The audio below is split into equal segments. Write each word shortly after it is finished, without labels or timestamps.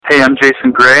Hey, I'm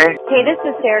Jason Gray. Hey, this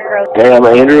is Sarah Gross. Hey, I'm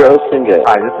Andrew Osingay.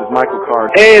 Hi, this is Michael Carr.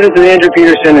 Hey, this is Andrew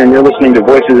Peterson, and you're listening to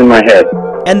Voices in My Head.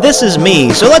 And this is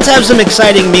me, so let's have some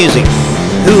exciting music.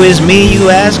 Who is me, you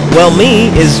ask? Well,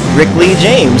 me is Rick Lee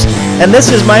James, and this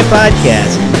is my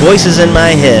podcast, Voices in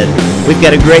My Head. We've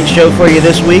got a great show for you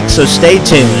this week, so stay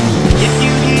tuned. If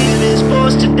you hear this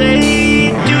voice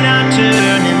today, do not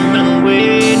turn and run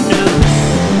away, no.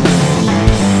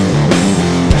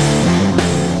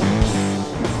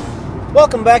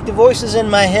 Welcome back to Voices in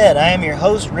My Head. I am your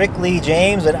host, Rick Lee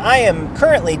James, and I am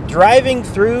currently driving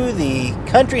through the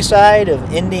countryside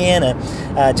of Indiana.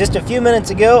 Just a few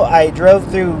minutes ago, I drove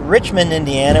through Richmond,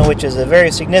 Indiana, which is a very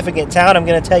significant town. I'm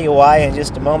going to tell you why in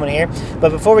just a moment here.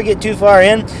 But before we get too far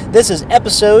in, this is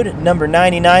episode number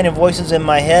 99 of Voices in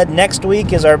My Head. Next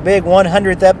week is our big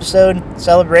 100th episode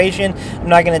celebration. I'm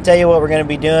not going to tell you what we're going to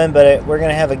be doing, but we're going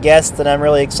to have a guest that I'm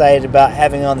really excited about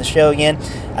having on the show again.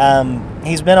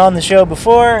 He's been on the show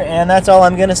before, and that's all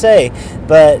I'm going to say.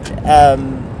 But,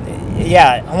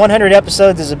 yeah, 100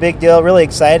 episodes is a big deal. Really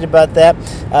excited about that.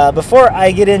 Before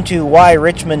I get into why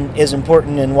Richmond is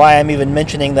important and why I'm even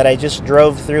mentioning that I just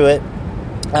drove through it,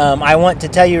 I want to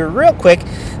tell you real quick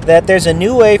that there's a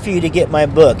new way for you to get my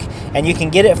book, and you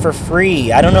can get it for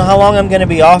free. I don't know how long I'm going to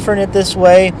be offering it this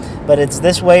way, but it's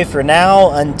this way for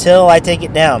now until I take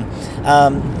it down. A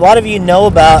lot of you know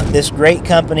about this great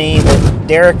company that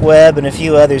Derek Webb and a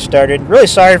few others started. Really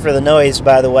sorry for the noise,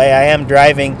 by the way. I am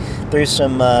driving through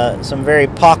some very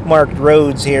pockmarked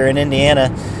roads here in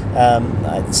Indiana.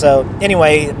 So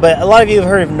anyway, but a lot of you have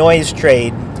heard of Noise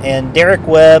Trade, and Derek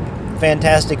Webb,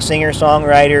 fantastic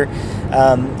singer-songwriter,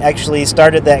 actually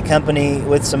started that company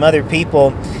with some other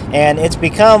people, and it's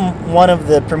become one of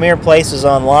the premier places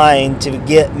online to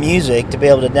get music, to be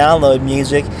able to download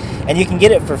music, and you can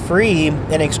get it for free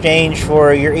in exchange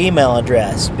for your email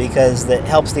address, because that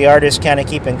helps the artist kind of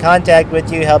keep in contact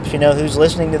with you, helps you know who's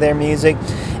listening to their music.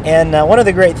 And one of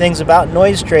the great things about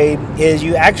Noise Trade is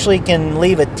you actually can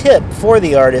leave a tip for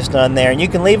the artist on there, and you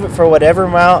can leave it for whatever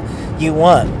amount you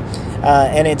want.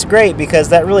 And it's great because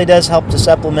that really does help to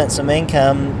supplement some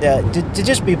income. To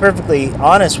just be perfectly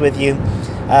honest with you,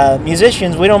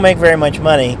 musicians, we don't make very much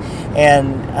money,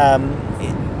 and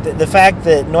the fact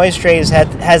that Noise Trade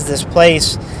has this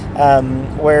place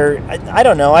where, I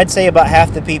don't know, I'd say about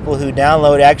half the people who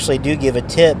download actually do give a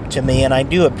tip to me, and I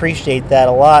do appreciate that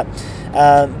a lot.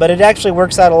 But it actually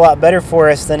works out a lot better for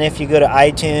us than if you go to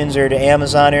iTunes or to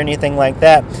Amazon or anything like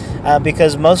that,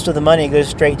 because most of the money goes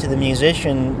straight to the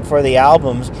musician for the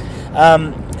albums.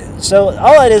 So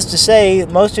all that is to say,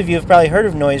 most of you have probably heard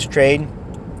of Noise Trade,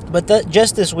 but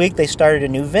just this week they started a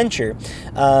new venture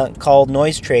called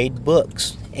Noise Trade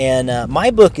Books. And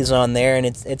my book is on there, and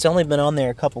it's only been on there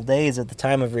a couple days at the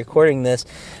time of recording this,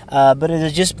 but it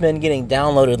has just been getting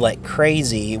downloaded like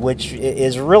crazy, which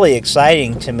is really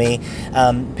exciting to me.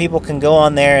 People can go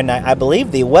on there, and I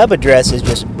believe the web address is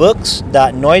just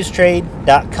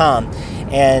books.noisetrade.com.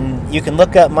 And you can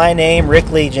look up my name,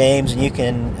 Rick Lee James, and you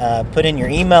can put in your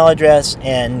email address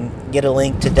and get a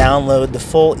link to download the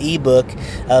full ebook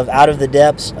of Out of the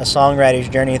Depths, A Songwriter's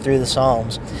Journey Through the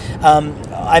Psalms.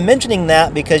 I'm mentioning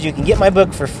that because you can get my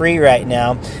book for free right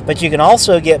now, but you can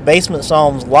also get Basement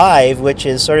Psalms Live, which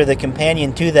is sort of the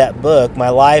companion to that book, my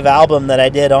live album that I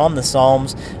did on the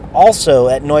Psalms, also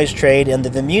at Noise Trade in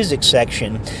the music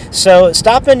section. So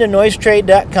stop into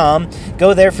noisetrade.com,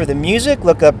 go there for the music,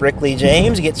 look up Rick Lee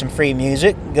James, get some free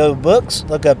music, go books,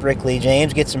 look up Rick Lee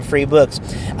James, get some free books,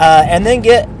 and then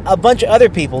get a bunch of other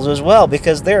people's as well,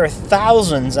 because there are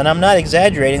thousands, and I'm not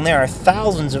exaggerating, there are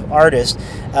thousands of artists,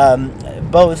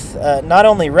 both not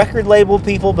only record label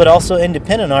people but also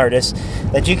independent artists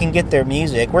that you can get their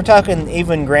music. We're talking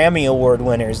even Grammy Award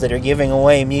winners that are giving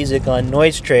away music on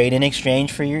Noise Trade in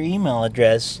exchange for your email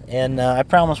address. And I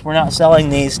promise we're not selling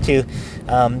these to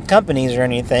companies or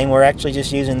anything. We're actually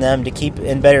just using them to keep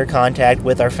in better contact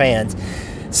with our fans.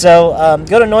 So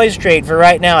go to Noise Trade for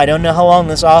right now. I don't know how long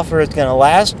this offer is going to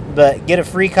last, but get a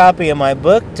free copy of my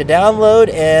book to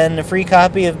download and a free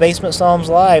copy of Basement Psalms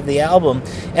Live, the album.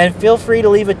 And feel free to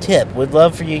leave a tip. We'd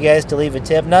love for you guys to leave a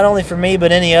tip, not only for me,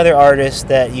 but any other artists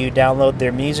that you download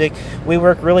their music. We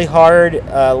work really hard,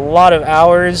 a lot of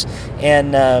hours,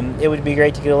 and it would be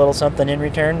great to get a little something in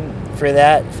return for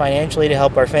that financially to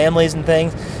help our families and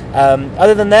things.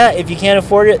 Other than that, if you can't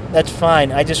afford it, that's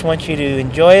fine. I just want you to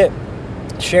enjoy it.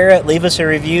 Share it, leave us a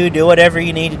review, do whatever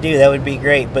you need to do. That would be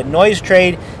great. But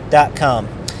noisetrade.com.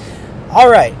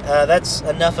 All right, that's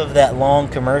enough of that long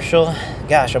commercial.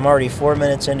 Gosh, I'm already 4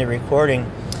 minutes into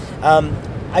recording.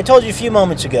 I told you a few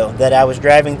moments ago that I was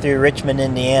driving through Richmond,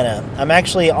 Indiana. I'm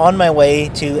actually on my way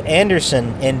to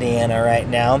Anderson, Indiana right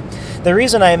now. The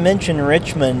reason I mention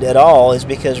Richmond at all is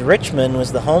because Richmond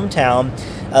was the hometown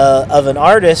of an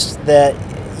artist that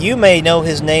you may know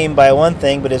his name by one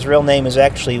thing, but his real name is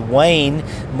actually Wayne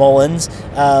Mullins,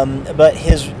 but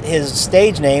his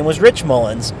stage name was Rich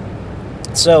Mullins.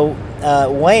 So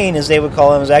Wayne, as they would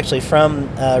call him, was actually from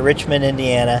Richmond,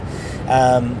 Indiana,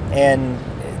 and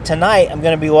tonight I'm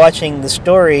going to be watching the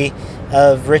story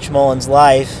of Rich Mullins'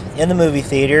 life in the movie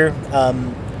theater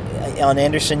on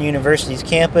Anderson University's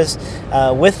campus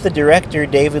with the director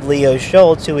David Leo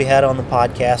Schultz, who we had on the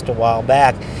podcast a while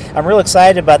back. I'm real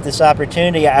excited about this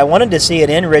opportunity. I wanted to see it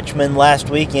in Richmond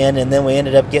last weekend, and then we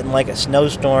ended up getting like a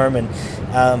snowstorm,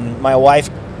 and my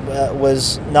wife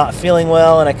was not feeling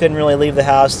well, and I couldn't really leave the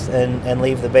house and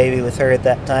leave the baby with her at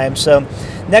that time. So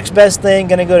next best thing,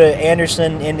 going to go to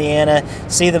Anderson, Indiana,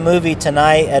 see the movie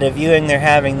tonight at a viewing they're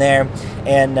having there,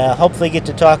 and hopefully get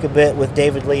to talk a bit with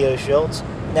David Leo Schultz.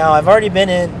 Now, I've already been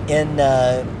in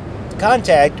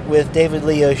contact with David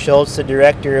Leo Schultz, the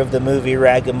director of the movie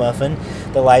Ragamuffin,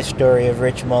 the life story of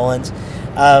Rich Mullins.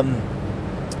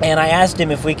 And I asked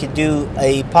him if we could do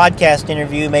a podcast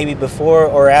interview maybe before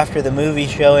or after the movie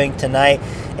showing tonight,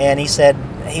 and he said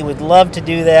he would love to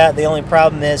do that. The only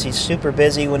problem is he's super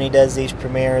busy when he does these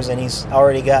premieres, and he's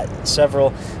already got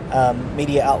several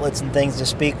media outlets and things to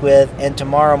speak with, and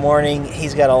tomorrow morning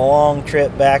he's got a long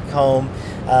trip back home.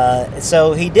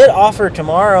 So he did offer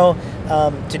tomorrow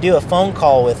to do a phone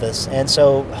call with us, and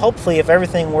so hopefully if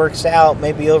everything works out,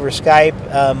 maybe over Skype,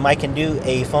 I can do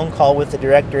a phone call with the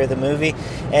director of the movie,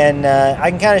 and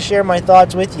I can kind of share my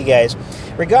thoughts with you guys.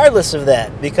 Regardless of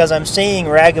that, because I'm seeing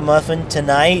Ragamuffin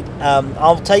tonight,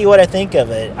 I'll tell you what I think of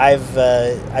it.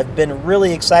 I've been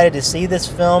really excited to see this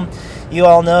film. You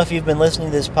all know, if you've been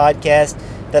listening to this podcast,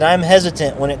 that I'm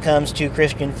hesitant when it comes to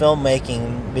Christian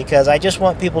filmmaking, because I just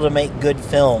want people to make good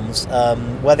films,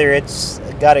 whether it's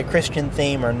got a Christian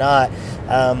theme or not.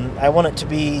 I want it to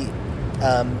be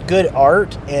good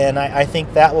art, and I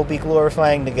think that will be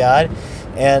glorifying to God,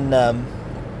 and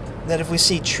that if we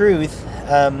see truth,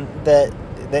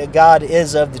 that God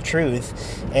is of the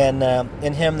truth, and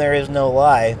in Him there is no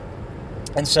lie.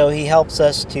 And so He helps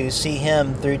us to see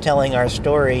Him through telling our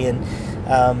story. And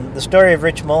the story of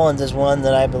Rich Mullins is one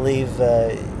that I believe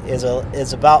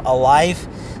is about a life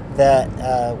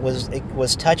that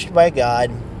was touched by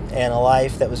God, and a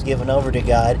life that was given over to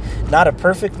God. Not a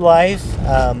perfect life.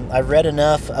 I've read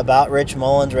enough about Rich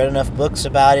Mullins, read enough books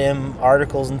about him,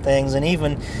 articles and things, and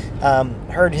even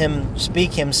heard him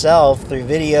speak himself through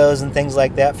videos and things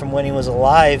like that from when he was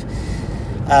alive,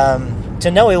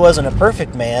 to know he wasn't a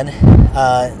perfect man.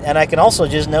 And I can also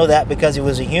just know that because he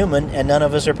was a human, and none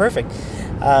of us are perfect.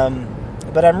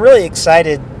 But I'm really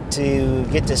excited to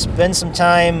get to spend some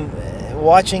time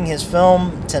watching his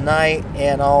film tonight,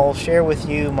 and I'll share with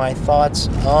you my thoughts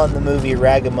on the movie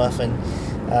Ragamuffin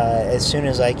as soon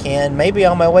as I can. Maybe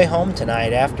on my way home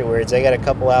tonight afterwards. I got a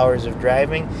couple hours of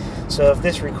driving, so if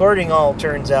this recording all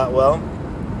turns out well,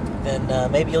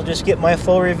 then maybe you'll just get my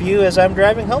full review as I'm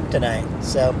driving home tonight.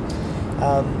 So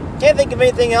can't think of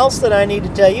anything else that I need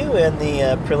to tell you in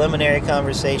the preliminary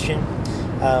conversation.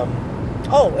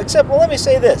 Except, well, let me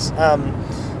say this.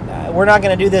 We're not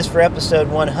going to do this for episode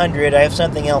 100. I have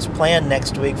something else planned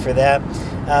next week for that.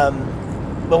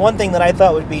 But one thing that I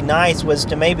thought would be nice was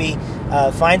to maybe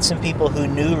find some people who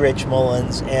knew Rich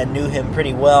Mullins and knew him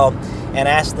pretty well, and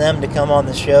ask them to come on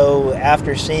the show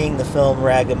after seeing the film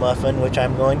Ragamuffin, which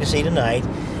I'm going to see tonight,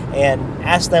 and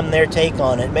ask them their take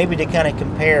on it, maybe to kind of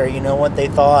compare, what they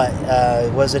thought.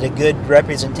 Was it a good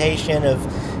representation of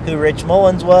who Rich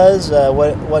Mullins was?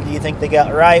 What do you think they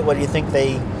got right? What do you think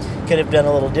they could have done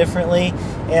a little differently?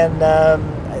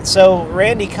 And so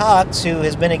Randy Cox, who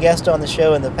has been a guest on the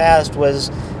show in the past,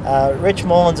 was Rich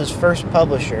Mullins' first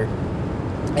publisher,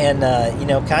 and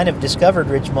kind of discovered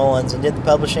Rich Mullins and did the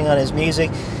publishing on his music.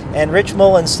 And Rich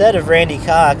Mullins said of Randy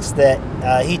Cox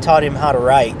that he taught him how to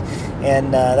write,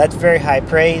 and that's very high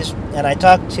praise. And I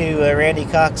talked to Randy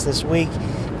Cox this week,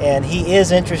 and he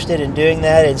is interested in doing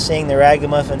that and seeing the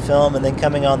Ragamuffin film, and then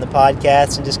coming on the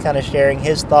podcast and just kind of sharing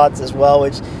his thoughts as well,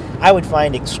 which I would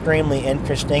find extremely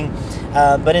interesting.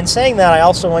 But in saying that, I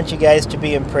also want you guys to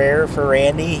be in prayer for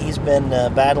Randy. He's been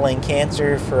battling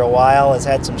cancer for a while, has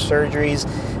had some surgeries,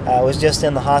 was just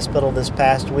in the hospital this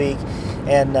past week.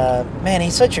 And man,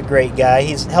 he's such a great guy.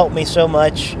 He's helped me so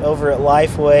much over at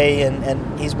Lifeway,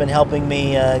 and he's been helping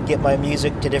me get my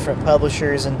music to different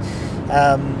publishers. And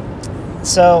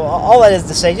so all that is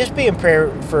to say, just be in prayer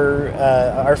for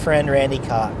our friend Randy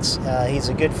Cox. He's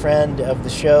a good friend of the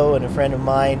show and a friend of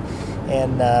mine,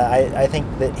 And I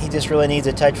think that he just really needs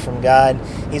a touch from God.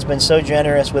 He's been so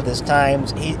generous with his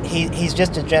times. He's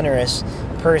just a generous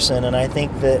person, and I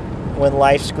think that when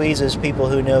life squeezes people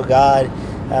who know God,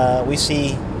 we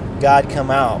see God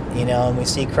come out, and we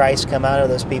see Christ come out of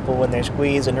those people when they're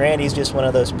squeezed, and Randy's just one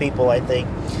of those people, I think.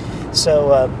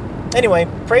 So anyway,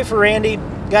 pray for Randy.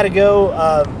 Got to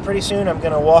go pretty soon. I'm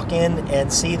going to walk in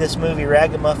and see this movie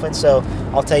Ragamuffin, so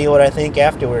I'll tell you what I think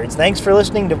afterwards. Thanks for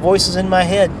listening to Voices in My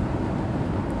Head.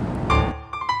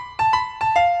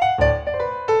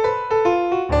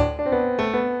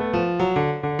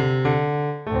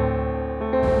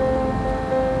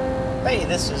 Hey,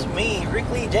 this is me, Rick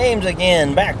Lee James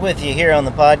again, back with you here on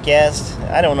the podcast.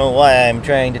 I don't know why I'm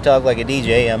trying to talk like a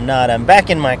DJ. I'm not. I'm back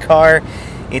in my car.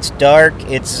 It's dark.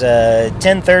 It's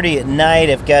 10:30 at night.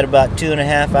 I've got about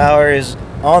 2.5 hours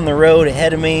on the road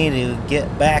ahead of me to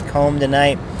get back home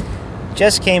tonight.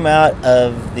 Just came out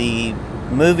of the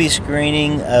movie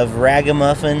screening of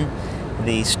Ragamuffin,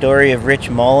 the story of Rich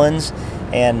Mullins,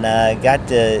 and got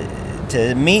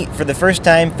to meet for the first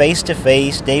time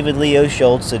face-to-face David Leo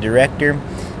Schultz, the director,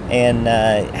 and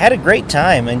had a great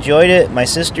time. Enjoyed it. My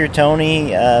sister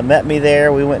Tony met me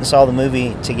there. We went and saw the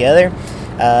movie together.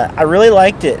 I really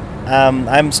liked it.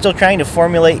 I'm still trying to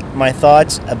formulate my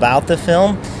thoughts about the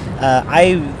film.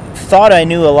 I thought I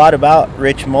knew a lot about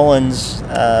Rich Mullins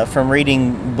from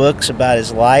reading books about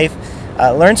his life.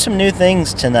 Learned some new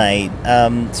things tonight.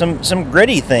 Some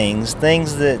gritty things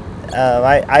that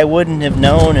I wouldn't have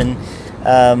known, and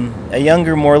a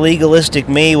younger, more legalistic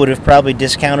me would have probably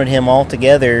discounted him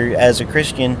altogether as a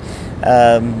Christian,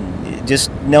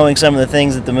 just knowing some of the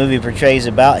things that the movie portrays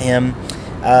about him.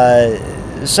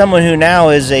 Someone who now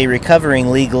is a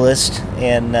recovering legalist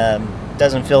and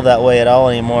doesn't feel that way at all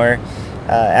anymore,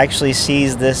 actually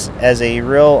sees this as a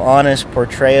real honest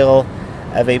portrayal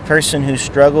of a person who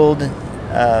struggled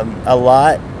a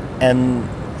lot and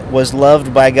was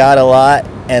loved by God a lot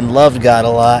and loved God a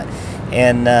lot.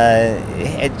 And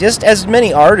just as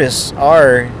many artists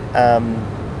are,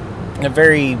 a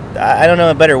very, I don't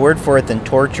know a better word for it than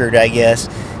tortured, I guess.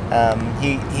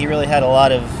 He really had a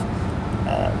lot of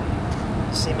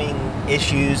seeming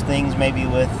issues, things maybe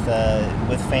with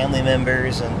family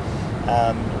members,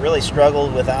 and really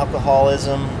struggled with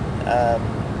alcoholism.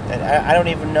 And I don't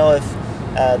even know if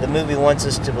the movie wants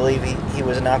us to believe he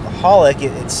was an alcoholic.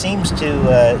 It seems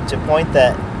to point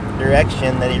that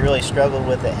direction, that he really struggled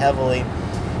with it heavily.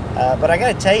 But I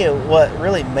got to tell you, what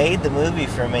really made the movie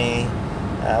for me,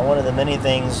 one of the many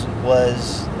things,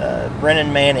 was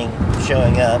Brennan Manning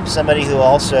showing up. Somebody who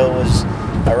also was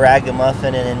a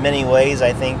ragamuffin, and in many ways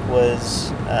I think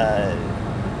was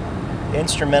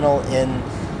instrumental in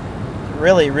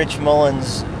really Rich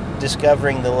Mullins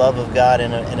discovering the love of God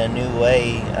in a new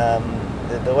way.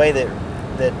 The way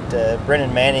that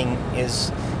Brennan Manning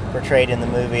is portrayed in the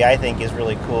movie, I think, is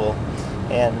really cool.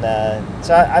 And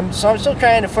so I'm still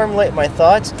trying to formulate my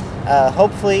thoughts.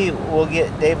 Hopefully we'll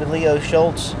get David Leo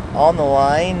Schultz on the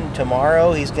line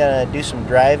tomorrow. He's going to do some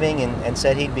driving and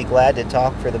said he'd be glad to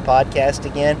talk for the podcast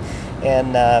again.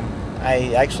 And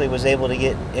I actually was able to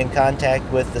get in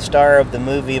contact with the star of the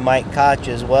movie, Mike Koch,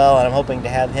 as well, and I'm hoping to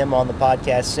have him on the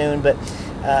podcast soon. But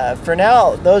for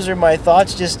now, those are my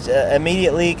thoughts just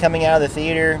immediately coming out of the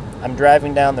theater. I'm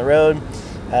driving down the road.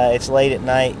 It's late at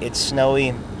night. It's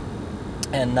snowy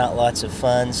and not lots of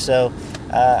fun. So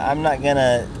I'm not going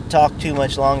to talk too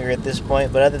much longer at this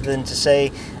point, but other than to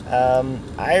say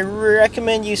I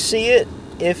recommend you see it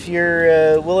if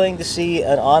you're willing to see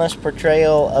an honest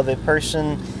portrayal of a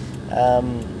person,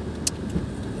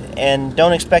 and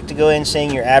don't expect to go in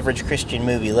seeing your average Christian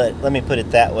movie. Let me put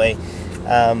it that way,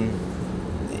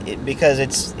 because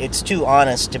it's too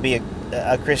honest to be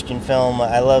a Christian film.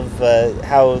 I love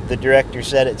how the director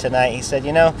said it tonight. He said,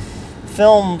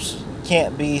 films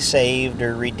can't be saved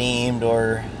or redeemed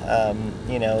or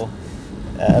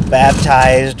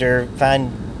baptized or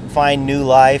find new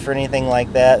life or anything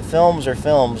like that. Films are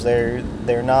films.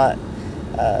 They're not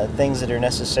things that are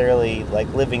necessarily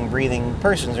like living, breathing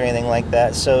persons or anything like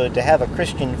that. So to have a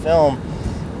Christian film,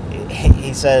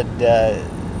 he said,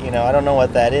 I don't know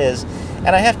what that is.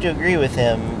 And I have to agree with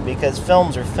him, because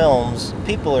films are films.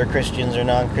 People are Christians or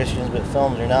non-Christians, but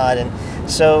films are not. And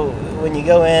so when you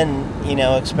go in,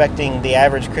 expecting the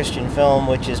average Christian film,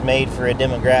 which is made for a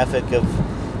demographic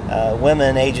of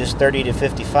women ages 30 to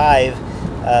 55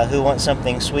 who want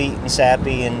something sweet and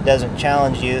sappy and doesn't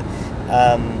challenge you,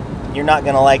 you're not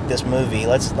going to like this movie.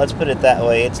 Let's put it that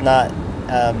way. It's not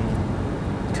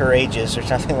courageous or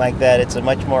something like that. It's a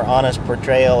much more honest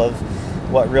portrayal of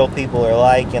what real people are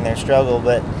like and their struggle.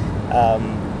 But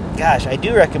gosh, I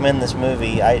do recommend this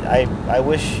movie. I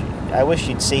wish I wish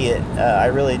you'd see it. I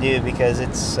really do, because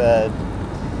it's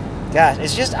gosh,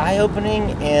 it's just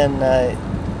eye-opening, and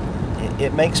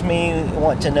it makes me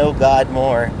want to know God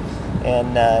more.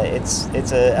 And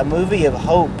it's a movie of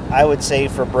hope, I would say,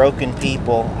 for broken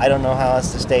people. I don't know how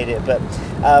else to state it, but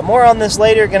more on this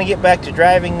later. Going to get back to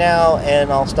driving now,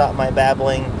 and I'll stop my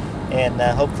babbling, and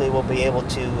hopefully we'll be able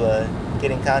to get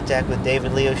in contact with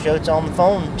David Leo Schultz on the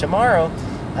phone tomorrow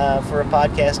for a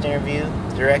podcast interview,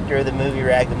 director of the movie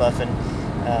Ragamuffin.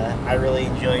 I really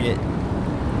enjoyed it.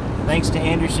 Thanks to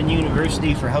Anderson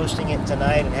University for hosting it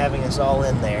tonight and having us all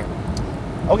in there.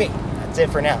 Okay, that's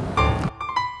it for now.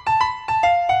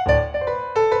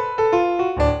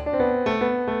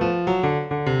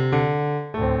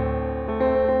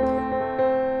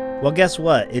 Well, guess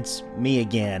what? It's me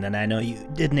again, and I know you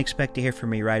didn't expect to hear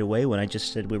from me right away when I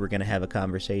just said we were going to have a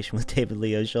conversation with David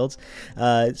Leo Schultz.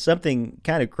 Something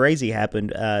kind of crazy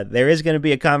happened. There is going to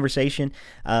be a conversation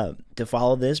to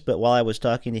follow this, but while I was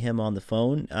talking to him on the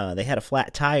phone, they had a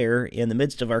flat tire in the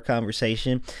midst of our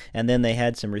conversation, and then they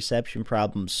had some reception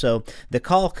problems. So the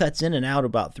call cuts in and out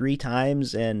about 3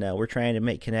 times, and we're trying to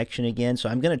make connection again. So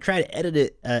I'm going to try to edit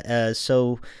it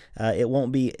so it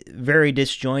won't be very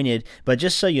disjointed, but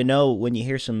just so you know, when you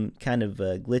hear some kind of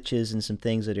glitches and some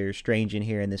things that are strange in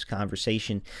here in this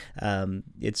conversation,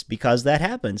 it's because that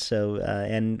happens. So,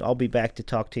 and I'll be back to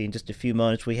talk to you in just a few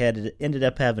moments. We ended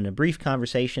up having a brief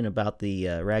conversation about the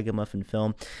Ragamuffin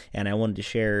film, and I wanted to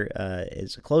share,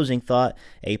 as a closing thought,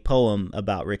 a poem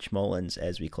about Rich Mullins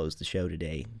as we close the show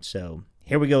today. So,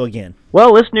 here we go again.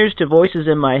 Well, listeners to Voices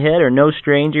in My Head are no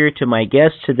stranger to my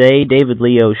guest today, David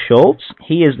Leo Schultz.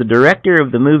 He is the director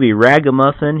of the movie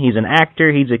Ragamuffin. He's an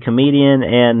actor, he's a comedian,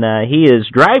 and he is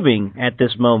driving at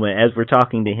this moment as we're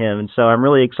talking to him. And so I'm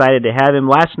really excited to have him.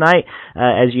 Last night,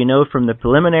 as you know from the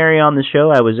preliminary on the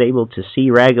show, I was able to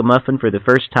see Ragamuffin for the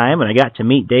first time, and I got to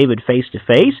meet David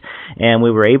face-to-face, and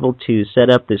we were able to set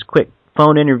up this quick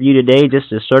phone interview today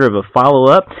just as sort of a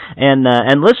follow-up. And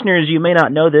listeners, you may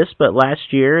not know this, but last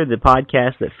year, the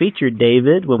podcast that featured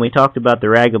David, when we talked about the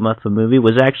Ragamuffin movie,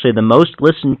 was actually the most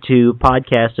listened to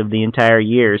podcast of the entire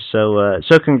year. So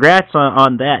congrats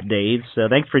on that, Dave. So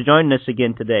thanks for joining us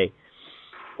again today.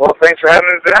 Well, thanks for having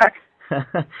me back.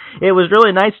 It was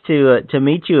really nice to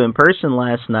meet you in person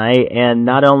last night, and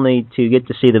not only to get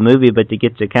to see the movie, but to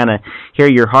get to kind of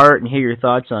hear your heart and hear your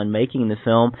thoughts on making the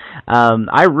film.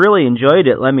 I really enjoyed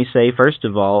it, let me say, first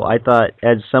of all. I thought,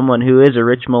 as someone who is a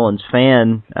Rich Mullins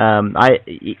fan,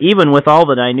 even with all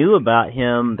that I knew about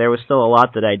him, there was still a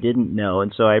lot that I didn't know,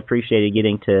 and so I appreciated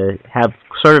getting to have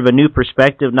sort of a new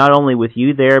perspective, not only with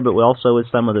you there, but also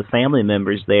with some of the family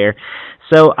members there.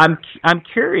 So I'm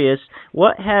curious,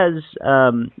 what has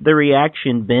the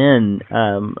reaction been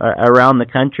around the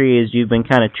country as you've been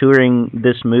kind of touring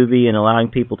this movie and allowing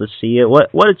people to see it?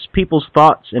 What has people's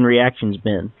thoughts and reactions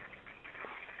been?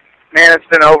 Man, it's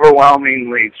been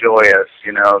overwhelmingly joyous.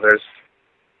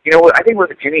 I think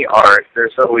with any art,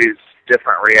 there's always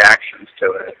different reactions to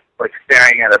it. Like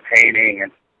staring at a painting,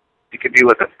 and you could be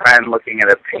with a friend looking at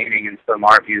a painting in some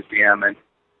art museum, and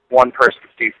one person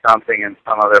sees something and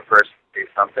some other person sees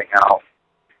something else,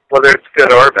 whether it's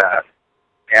good or bad.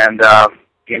 And,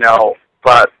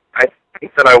 but I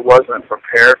think that I wasn't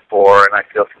prepared for, and I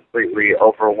feel completely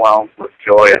overwhelmed with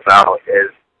joy about,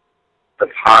 is the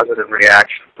positive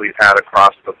reactions we've had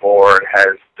across the board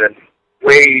has been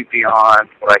way beyond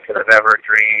what I could have ever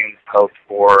dreamed, hoped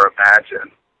for, or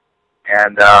imagined.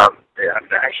 And I'm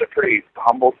actually pretty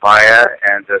humbled by it,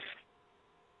 and just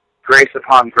grace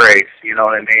upon grace, you know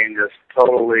what I mean? Just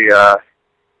totally,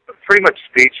 pretty much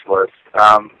speechless.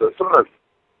 To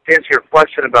answer your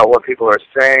question about what people are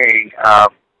saying,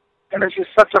 and there's just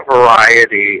such a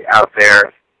variety out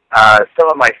there. Some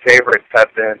of my favorites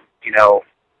have been,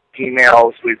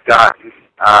 emails we've gotten,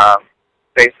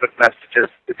 Facebook messages,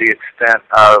 to the extent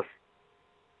of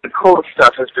the coolest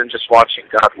stuff has been just watching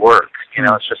God work.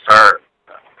 It's just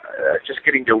just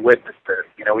getting to witness it.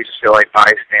 We just feel like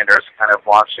bystanders, kind of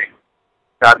watching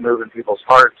God move in people's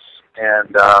hearts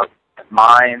and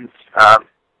minds.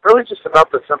 Really just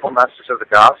about the simple message of the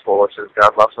gospel, which is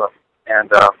God loves them. And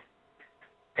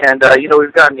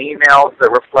we've gotten emails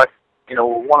that reflect,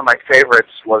 one of my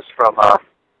favorites was from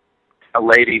a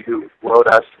lady who wrote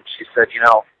us, and she said,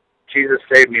 Jesus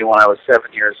saved me when I was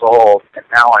 7 years old, and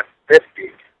now I'm 50.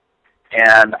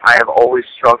 And I have always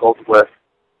struggled with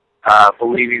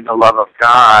believing the love of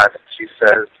God. She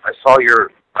says, I saw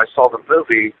the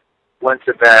movie, went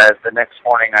to bed. The next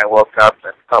morning I woke up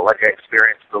and felt like I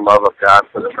experienced the love of God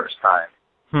for the first time.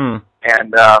 And,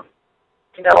 and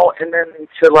then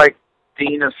to,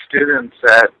 dean of students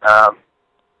at,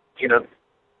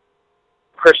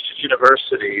 Christian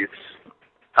universities.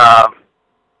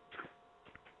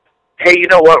 Hey, you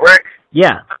know what, Rick?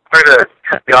 Yeah. Sorry to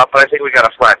cut you off, but I think we got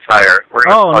a flat tire. We're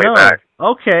going to call you back.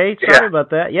 Okay, sorry about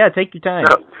that. Yeah, take your time.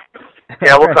 No.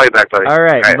 Yeah, we'll call you back, buddy. All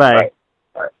right, bye.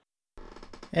 Bye.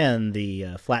 And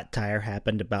the flat tire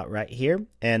happened about right here,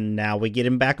 and now we get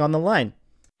him back on the line.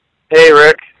 Hey,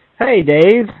 Rick. Hey,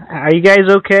 Dave. Are you guys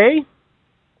okay?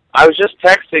 I was just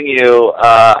texting you.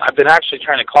 I've been actually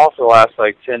trying to call for the last,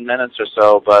 10 minutes or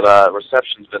so, but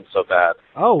reception's been so bad.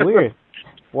 Oh, weird.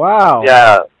 Wow.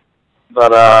 Yeah.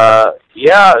 But,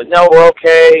 no, we're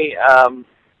okay.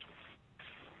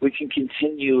 We can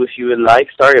continue if you would like.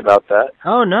 Sorry about that.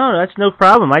 Oh, no, that's no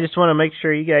problem. I just want to make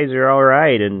sure you guys are all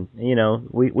right, and,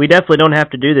 we definitely don't have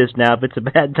to do this now if it's a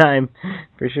bad time,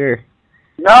 for sure.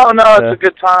 No, it's a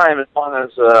good time as long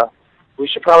as, we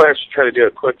should probably actually try to do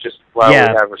it quick just while we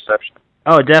have reception.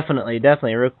 Oh, definitely,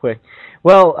 real quick.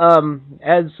 Well,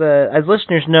 as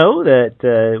listeners know,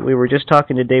 that we were just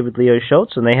talking to David Leo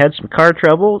Schultz, and they had some car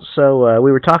trouble, so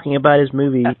we were talking about his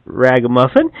movie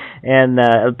Ragamuffin, and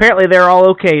apparently they're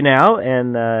all okay now,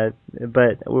 and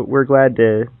but we're glad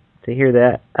to hear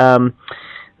that.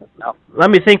 Let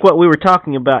me think what we were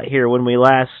talking about here when we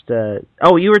last. You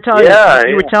were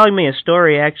telling me a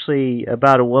story actually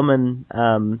about a woman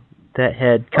that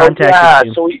had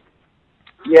contacted you.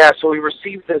 So we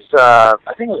received this, I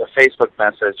think it was a Facebook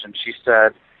message, and she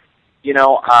said,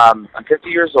 I'm 50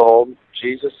 years old.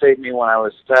 Jesus saved me when I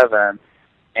was 7,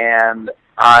 and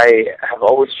I have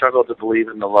always struggled to believe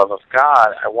in the love of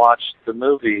God. I watched the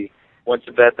movie, went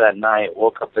to bed that night,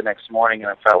 woke up the next morning, and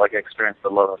I felt like I experienced the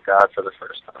love of God for the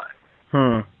first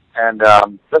time. And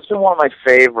that's been one of my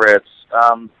favorites.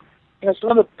 Some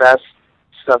of the best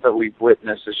stuff that we've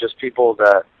witnessed is just people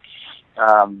that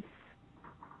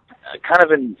kind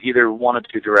of in either one or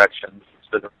two directions. It's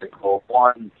been really cool.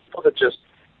 One, people that just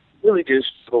really do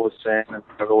struggle with sin and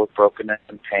struggle with brokenness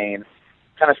and pain,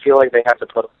 kind of feel like they have to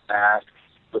put on masks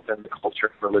within the culture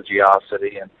of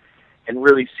religiosity, and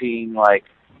really seeing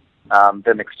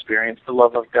them experience the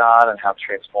love of God and how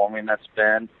transforming that's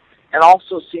been, and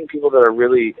also seeing people that are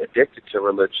really addicted to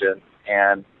religion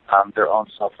and their own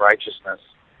self-righteousness.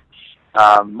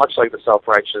 Much like the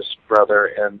self-righteous brother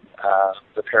in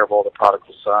the parable of the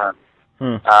prodigal son.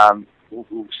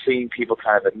 Seeing people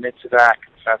kind of admit to that,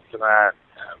 confess to that,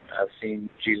 I've seen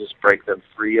Jesus break them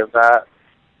free of that.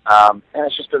 And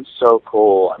it's just been so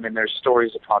cool. I mean, there's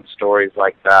stories upon stories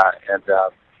like that. And,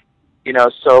 and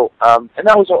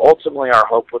that was ultimately our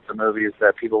hope with the movie, is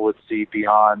that people would see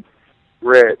beyond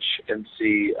Rich and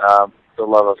see the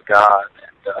love of God.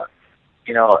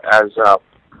 And,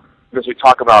 as we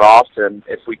talk about often,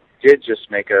 if we did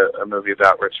just make a movie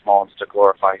about Rich Mullins to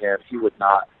glorify him, he would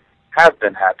not have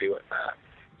been happy with that.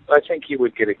 But I think he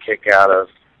would get a kick out of,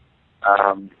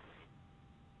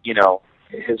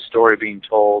 his story being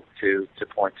told to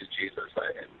point to Jesus.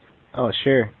 Oh,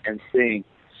 sure. And seeing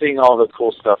all the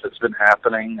cool stuff that's been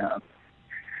happening.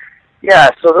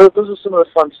 So those are some of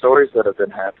the fun stories that have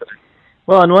been happening.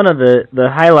 Well, and one of the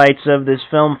highlights of this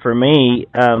film for me,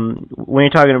 when you're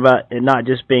talking about it not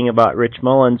just being about Rich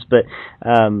Mullins, but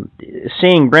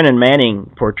seeing Brennan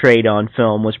Manning portrayed on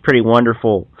film was pretty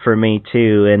wonderful for me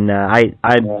too. And I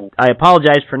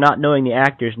apologize for not knowing the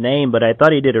actor's name, but I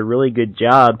thought he did a really good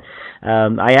job.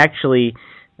 I actually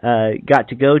got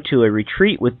to go to a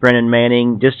retreat with Brennan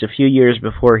Manning just a few years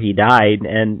before he died,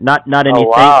 and not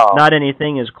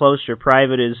anything as close or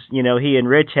private as he and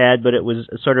Rich had, but it was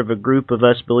sort of a group of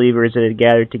us believers that had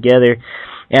gathered together,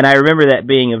 and I remember that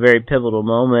being a very pivotal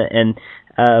moment. And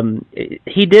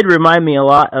he did remind me a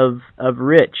lot of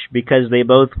Rich, because they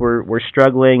both were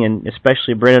struggling, and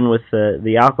especially Brennan with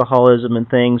the alcoholism and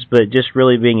things, but just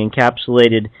really being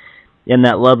encapsulated in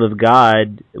that love of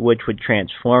God, which would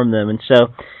transform them. And so,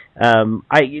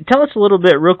 tell us a little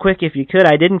bit real quick, if you could.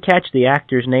 I didn't catch the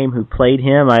actor's name who played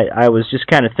him. I was just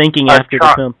kind of thinking after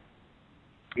the film.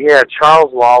 Yeah,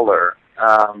 Charles Lawler.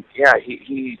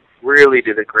 He really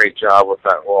did a great job with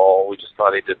that role. We just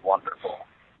thought he did wonderful.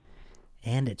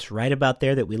 And it's right about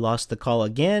there that we lost the call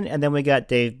again, and then we got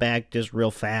Dave back just real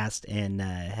fast and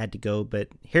had to go. But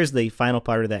here's the final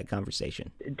part of that conversation.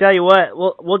 Tell you what,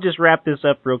 we'll just wrap this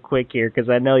up real quick here, because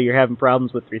I know you're having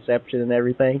problems with reception and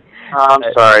everything. I'm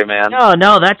sorry, man.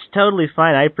 No, that's totally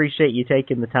fine. I appreciate you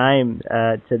taking the time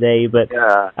today. But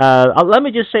let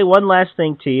me just say one last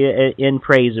thing to you in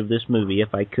praise of this movie,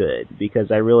 if I could, because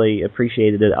I really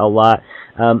appreciated it a lot.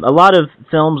 A lot of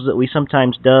films that we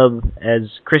sometimes dub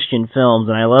as Christian films,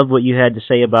 and I love what you had to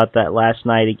say about that last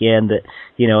night again, that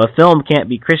a film can't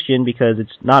be Christian because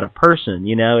it's not a person,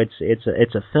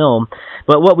 it's a film.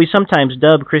 But what we sometimes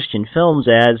dub Christian films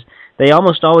as, they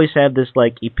almost always have this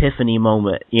like epiphany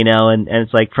moment, and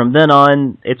it's like from then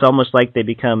on, it's almost like they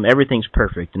become everything's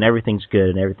perfect and everything's good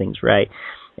and everything's right.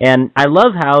 And I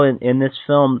love how in this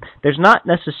film, there's not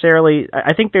necessarily,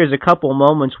 I think there's a couple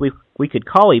moments we could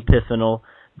call epiphanal,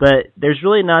 but there's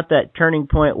really not that turning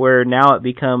point where now it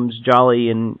becomes jolly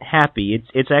and happy.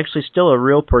 It's actually still a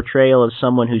real portrayal of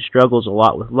someone who struggles a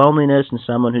lot with loneliness and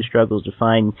someone who struggles to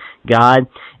find God.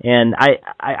 And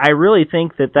I really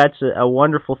think that that's a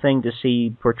wonderful thing to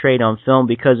see portrayed on film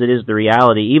because it is the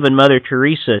reality. Even Mother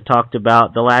Teresa talked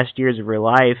about the last years of her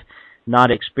life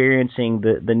not experiencing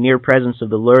the near presence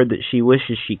of the Lord that she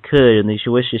wishes she could and that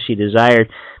she wishes she desired.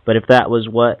 But if that was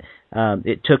what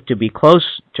it took to be close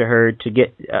to her to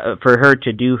get for her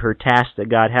to do her task that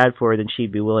God had for her, then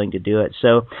she'd be willing to do it.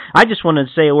 So I just want to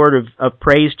say a word of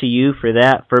praise to you for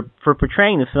that, for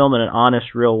portraying the film in an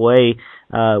honest, real way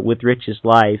with Rich's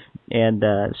life. And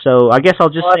so I guess I'll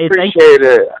just say thank you. I appreciate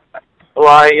it. Well,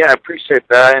 I appreciate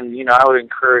that, and I would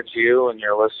encourage you and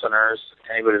your listeners,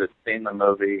 anybody that's seen the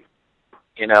movie,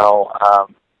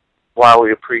 while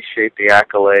we appreciate the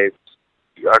accolades,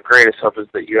 our greatest hope is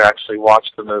that you actually watch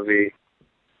the movie,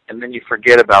 and then you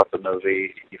forget about the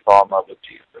movie, and you fall in love with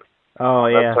Jesus. Oh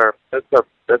yeah,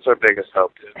 that's our biggest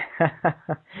hope too.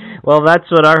 Well, that's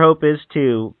what our hope is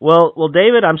too. Well,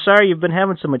 David, I'm sorry you've been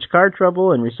having so much car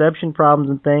trouble and reception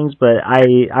problems and things, but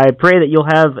I pray that you'll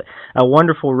have a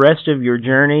wonderful rest of your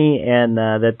journey, and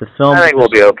that the film. I think we'll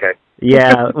be okay.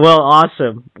 Yeah, well,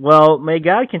 awesome. Well, may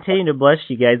God continue to bless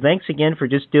you guys. Thanks again for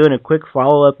just doing a quick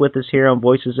follow-up with us here on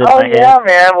Voices in My Head. Oh, yeah,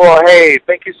 man. Well, hey,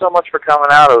 thank you so much for coming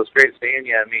out. It was great seeing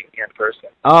you and meeting you in person.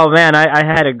 Oh, man, I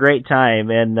had a great time,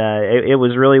 and it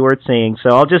was really worth seeing.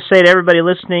 So I'll just say to everybody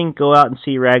listening, go out and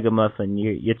see Ragamuffin.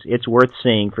 It's worth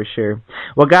seeing for sure.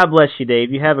 Well, God bless you,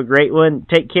 Dave. You have a great one.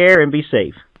 Take care and be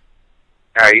safe.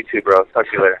 All right, you too, bro. Talk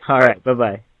to you later. All right,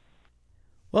 bye-bye.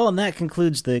 Well, and that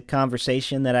concludes the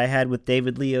conversation that I had with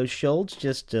David Leo Schultz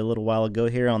just a little while ago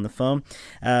here on the phone.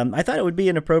 I thought it would be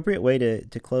an appropriate way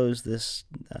to close this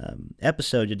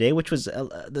episode today, which was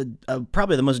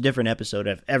probably the most different episode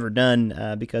I've ever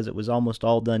done because it was almost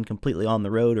all done completely on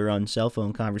the road or on cell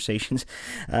phone conversations.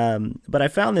 But I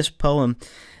found this poem,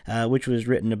 which was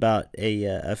written by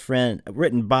a friend of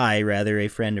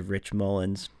Rich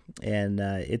Mullins, and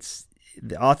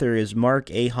the author is Mark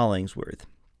A. Hollingsworth.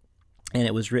 And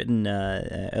it was written,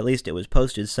 at least it was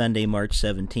posted Sunday, March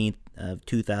 17th of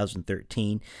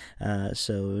 2013,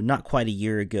 so not quite a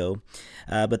year ago.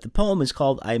 But the poem is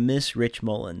called I Miss Rich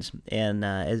Mullins. And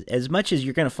as much as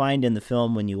you're going to find in the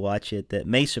film when you watch it that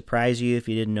may surprise you if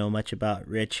you didn't know much about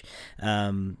Rich,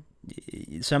 some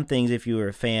things, if you were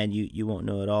a fan, you won't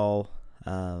know at all.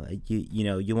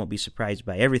 You won't be surprised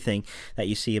by everything that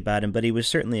you see about him, but he was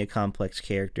certainly a complex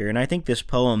character, and I think this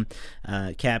poem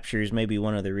captures maybe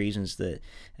one of the reasons that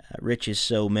Rich is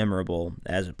so memorable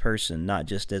as a person, not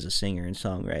just as a singer and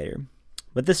songwriter.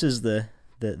 But this is the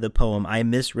poem I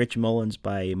Miss Rich Mullins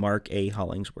by Mark A.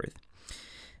 Hollingsworth.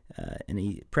 And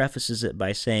he prefaces it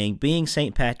by saying, being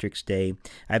St. Patrick's Day,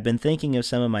 I've been thinking of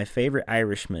some of my favorite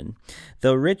Irishmen.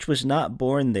 Though Rich was not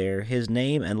born there, his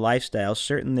name and lifestyle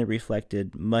certainly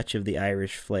reflected much of the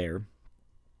Irish flair.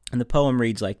 And the poem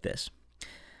reads like this.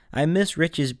 I miss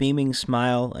Rich's beaming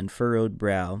smile and furrowed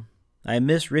brow. I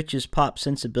miss Rich's pop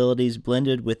sensibilities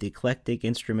blended with eclectic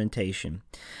instrumentation.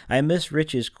 I miss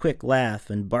Rich's quick laugh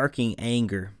and barking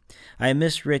anger. I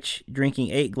miss Rich drinking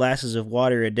 8 glasses of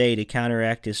water a day to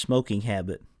counteract his smoking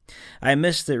habit. I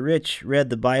miss that Rich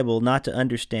read the Bible not to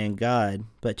understand God,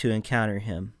 but to encounter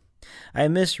Him. I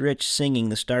miss Rich singing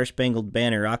the Star-Spangled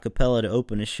Banner a cappella to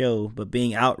open a show, but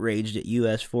being outraged at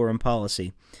U.S. foreign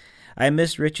policy. I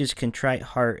miss Rich's contrite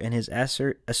heart and his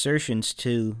assertions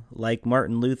to, like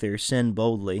Martin Luther, sin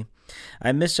boldly.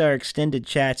 I miss our extended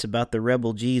chats about the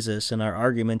rebel Jesus and our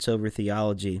arguments over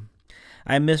theology.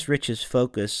 I miss Rich's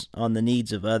focus on the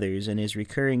needs of others and his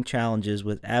recurring challenges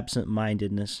with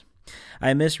absent-mindedness.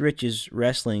 I miss Rich's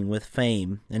wrestling with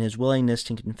fame and his willingness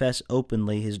to confess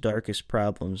openly his darkest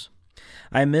problems.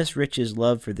 I miss Rich's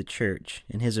love for the church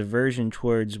and his aversion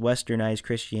towards westernized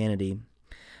Christianity.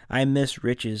 I miss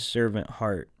Rich's servant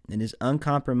heart and his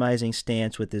uncompromising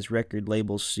stance with his record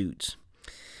label suits.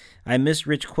 I miss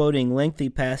Rich quoting lengthy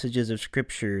passages of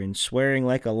Scripture and swearing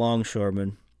like a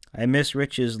longshoreman. I miss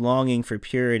Rich's longing for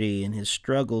purity and his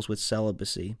struggles with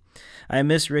celibacy. I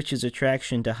miss Rich's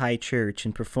attraction to high church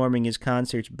and performing his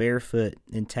concerts barefoot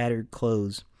in tattered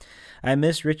clothes. I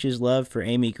miss Rich's love for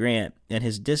Amy Grant and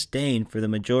his disdain for the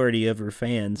majority of her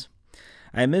fans.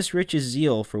 I miss Rich's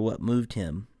zeal for what moved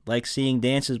him, like seeing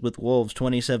Dances with Wolves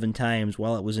 27 times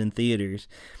while it was in theaters,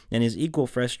 and his equal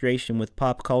frustration with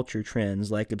pop culture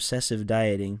trends like obsessive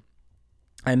dieting.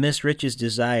 I miss Rich's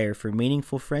desire for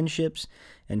meaningful friendships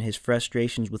and his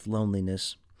frustrations with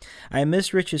loneliness. I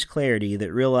miss Rich's clarity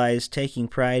that realized taking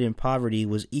pride in poverty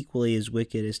was equally as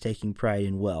wicked as taking pride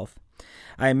in wealth.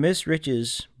 I miss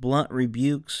Rich's blunt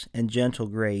rebukes and gentle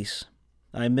grace.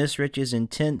 I miss Rich's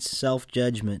intense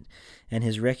self-judgment and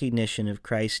his recognition of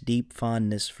Christ's deep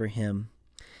fondness for him.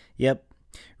 Yep,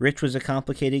 Rich was a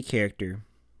complicated character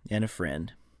and a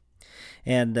friend.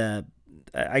 And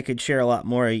I could share a lot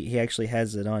more. He actually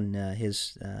has it on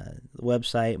his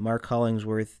website,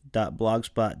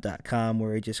 markhollingsworth.blogspot.com,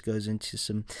 where he just goes into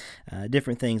some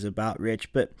different things about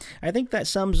Rich. But I think that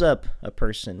sums up a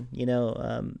person.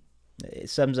 It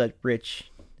sums up Rich,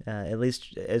 at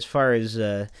least as far as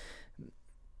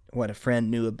what a friend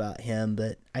knew about him.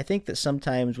 But I think that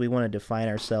sometimes we want to define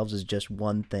ourselves as just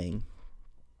one thing.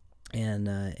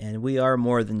 And we are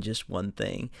more than just one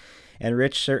thing. And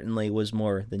Rich certainly was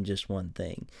more than just one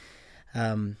thing.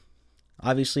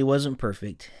 Obviously wasn't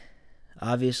perfect.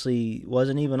 Obviously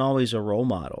wasn't even always a role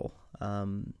model.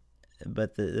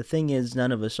 But the thing is,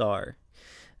 none of us are.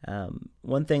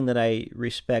 One thing that I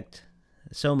respect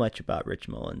so much about Rich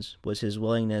Mullins was his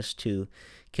willingness to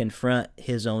confront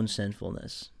his own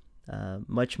sinfulness,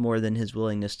 much more than his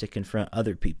willingness to confront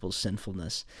other people's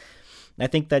sinfulness. I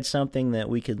think that's something that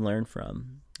we could learn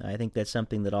from. I think that's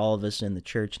something that all of us in the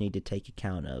church need to take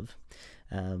account of.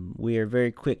 We are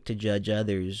very quick to judge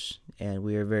others, and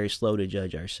we are very slow to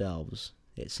judge ourselves,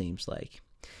 it seems like.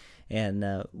 And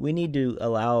we need to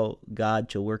allow God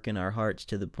to work in our hearts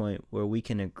to the point where we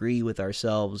can agree with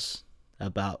ourselves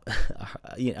about,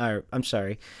 where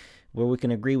we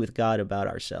can agree with God about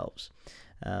ourselves.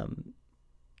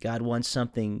 God wants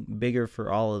something bigger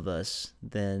for all of us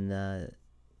than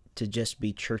to just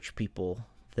be church people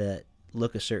that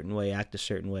look a certain way, act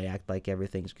like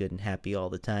everything's good and happy all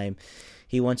the time.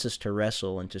 He wants us to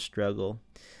wrestle and to struggle.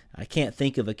 I can't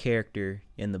think of a character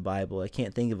in the Bible, I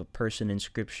can't think of a person in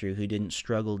Scripture who didn't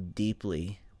struggle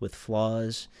deeply with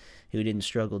flaws, who didn't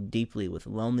struggle deeply with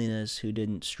loneliness, who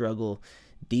didn't struggle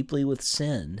deeply with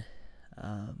sin,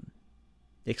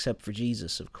 except for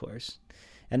Jesus, of course.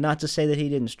 And not to say that he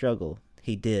didn't struggle,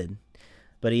 he did.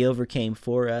 But he overcame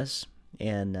for us.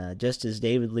 And just as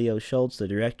David Leo Schultz, the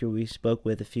director we spoke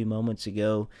with a few moments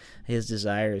ago, his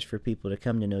desire is for people to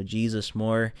come to know Jesus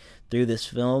more through this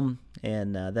film,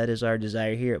 and that is our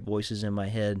desire here at Voices in My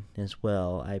Head as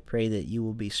well. I pray that you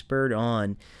will be spurred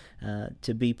on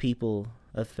to be people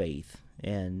of faith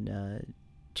and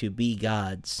to be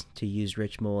God's, to use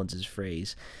Rich Mullins'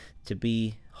 phrase, to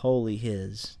be wholly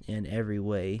His in every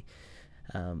way.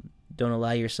 Don't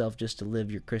allow yourself just to live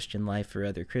your Christian life for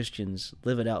other Christians.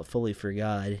 Live it out fully for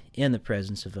God in the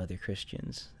presence of other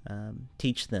Christians.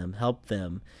 Teach them, help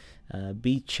them,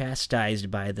 be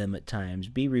chastised by them at times,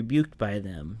 be rebuked by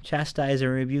them, chastise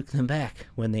and rebuke them back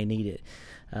when they need it.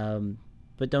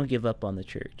 But don't give up on the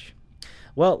church.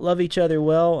 Well, love each other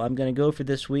well. I'm going to go for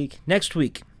this week. Next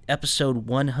week, episode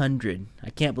 100. I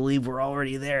can't believe we're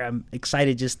already there. I'm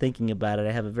excited just thinking about it.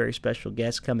 I have a very special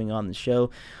guest coming on the show.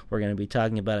 We're going to be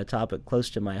talking about a topic close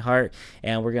to my heart,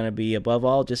 and we're going to be, above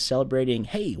all, just celebrating,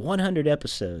 100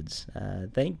 episodes.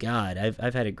 Thank God.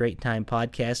 I've had a great time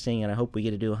podcasting, and I hope we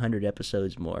get to do 100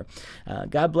 episodes more.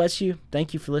 God bless you.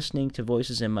 Thank you for listening to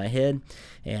Voices in My Head,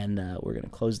 and we're going to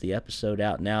close the episode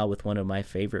out now with one of my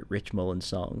favorite Rich Mullins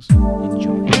songs.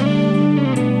 Enjoy.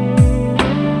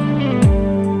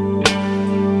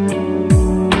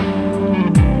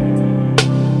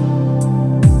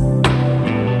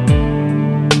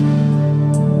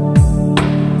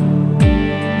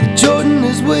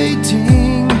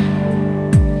 Waiting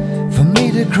for me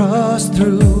to cross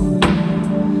through.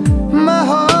 My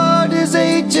heart is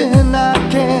aching, I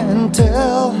can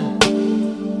tell.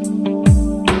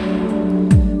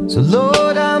 So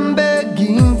Lord, I'm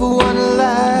begging for one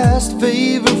last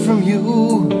favor from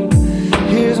you.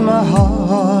 Here's my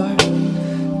heart,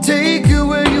 take it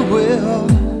where you will.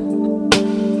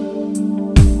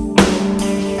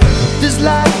 This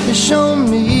life has shown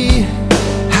me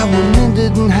how we're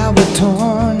mended and how we're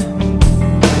torn,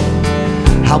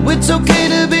 how it's okay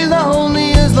to be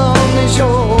lonely as long as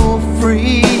you're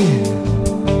free.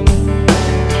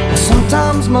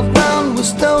 Sometimes my ground was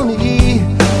stony,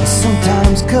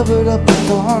 sometimes covered up with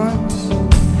thorns,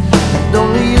 and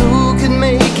only you can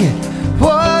make it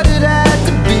what it had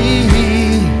to be.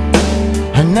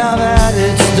 And now that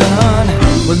it's done,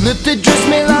 well, if they dress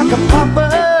me like a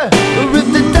pauper, or if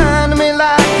they dine me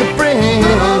like a prince,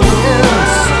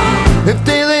 if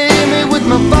they lay me with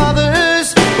my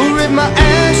fathers, or if my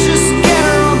ashes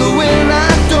scatter on the wind, I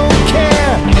don't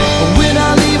care. When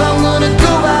I leave, I'm gonna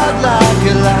go out like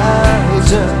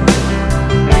Elijah,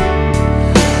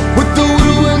 with the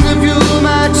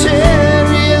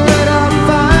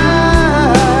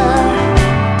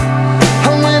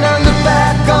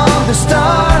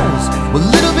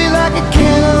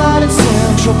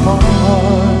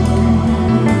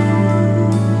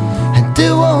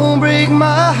break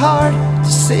my heart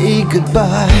to say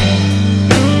goodbye.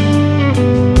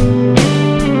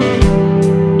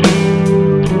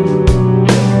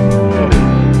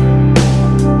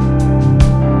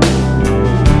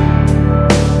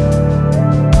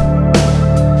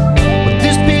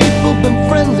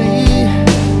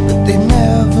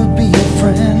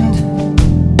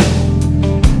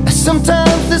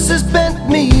 Sometimes this has bent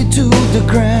me to the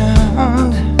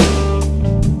ground.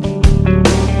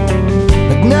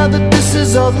 But now that this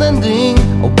is all ending,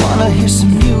 I wanna hear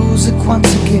some music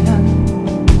once again.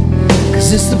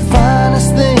 'Cause it's the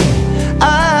finest thing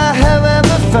I have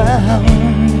ever found.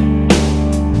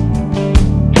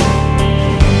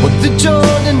 But the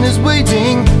Jordan is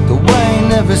waiting, though I ain't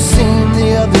never seen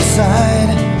the other side.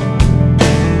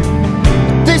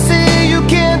 But they say you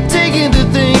can't take in the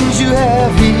things you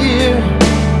have here.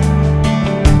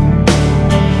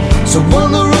 So on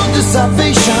the road to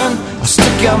salvation, I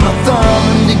stick out my thumb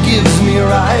and it gives me a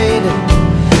ride.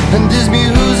 And this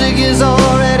music is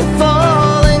already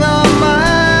falling on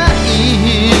my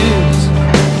ears.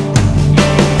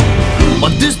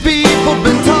 But these people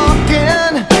been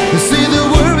talking, they say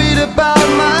they're worried about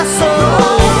my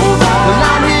soul. Well,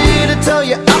 I'm here to tell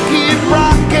you I'll keep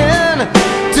rocking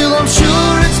till I'm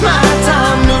sure it's my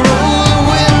time to roll.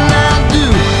 When I do,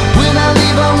 when I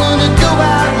leave, I'm gonna go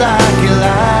out like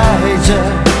Elijah,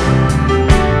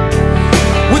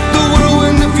 with the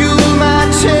whirlwind to fuel my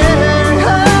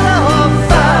chariot on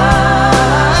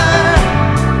fire.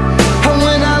 And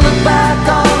when I look back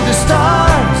on the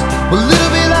stars, well,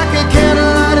 it'll be like a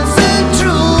candlelight in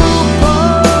Central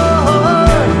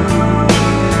Park.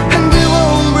 And it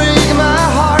won't break my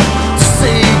heart to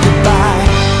say goodbye.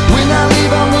 When I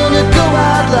leave, I'm gonna go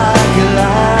out like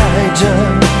Elijah,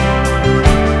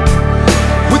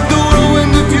 with the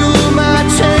whirlwind to fuel my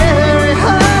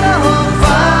chariot on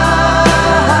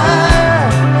fire.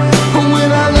 And when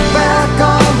I look back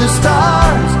on the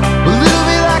stars, well, it'll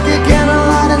be like a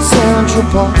candlelight in Central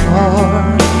Park.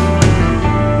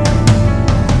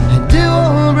 And it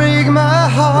won't break my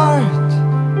heart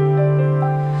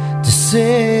to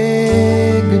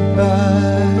say goodbye.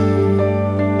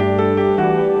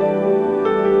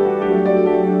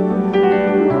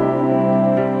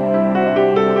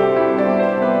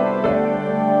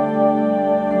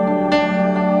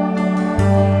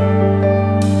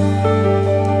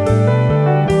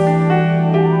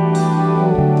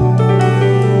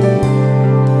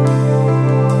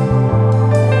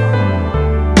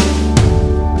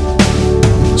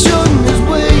 Jordan is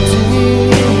waiting.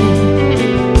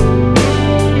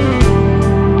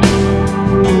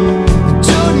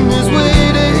 Jordan is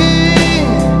waiting.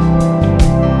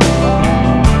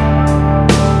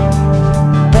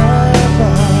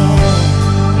 Bye-bye.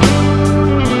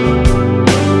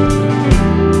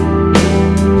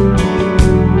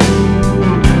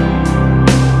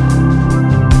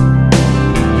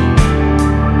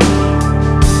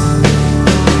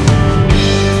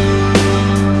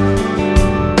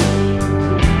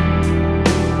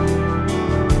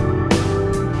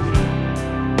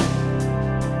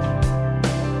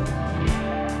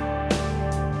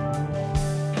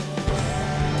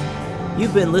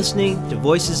 You've been listening to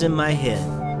Voices in My Head,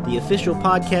 the official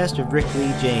podcast of Rick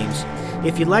Lee James.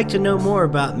 If you'd like to know more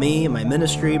about me, my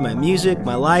ministry, my music,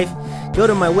 my life, go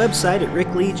to my website at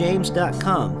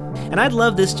rickleejames.com. And I'd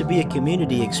love this to be a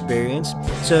community experience,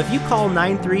 so if you call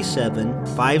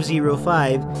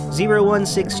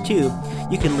 937-505-0162,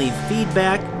 you can leave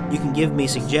feedback, you can give me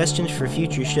suggestions for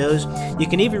future shows, you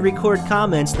can even record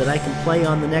comments that I can play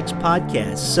on the next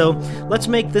podcast. So let's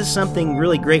make this something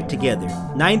really great together.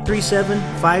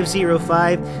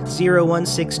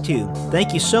 937-505-0162.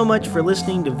 Thank you so much for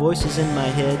listening to Voices in My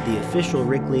Head, the official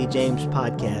Rick Lee James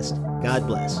podcast. God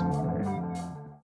bless.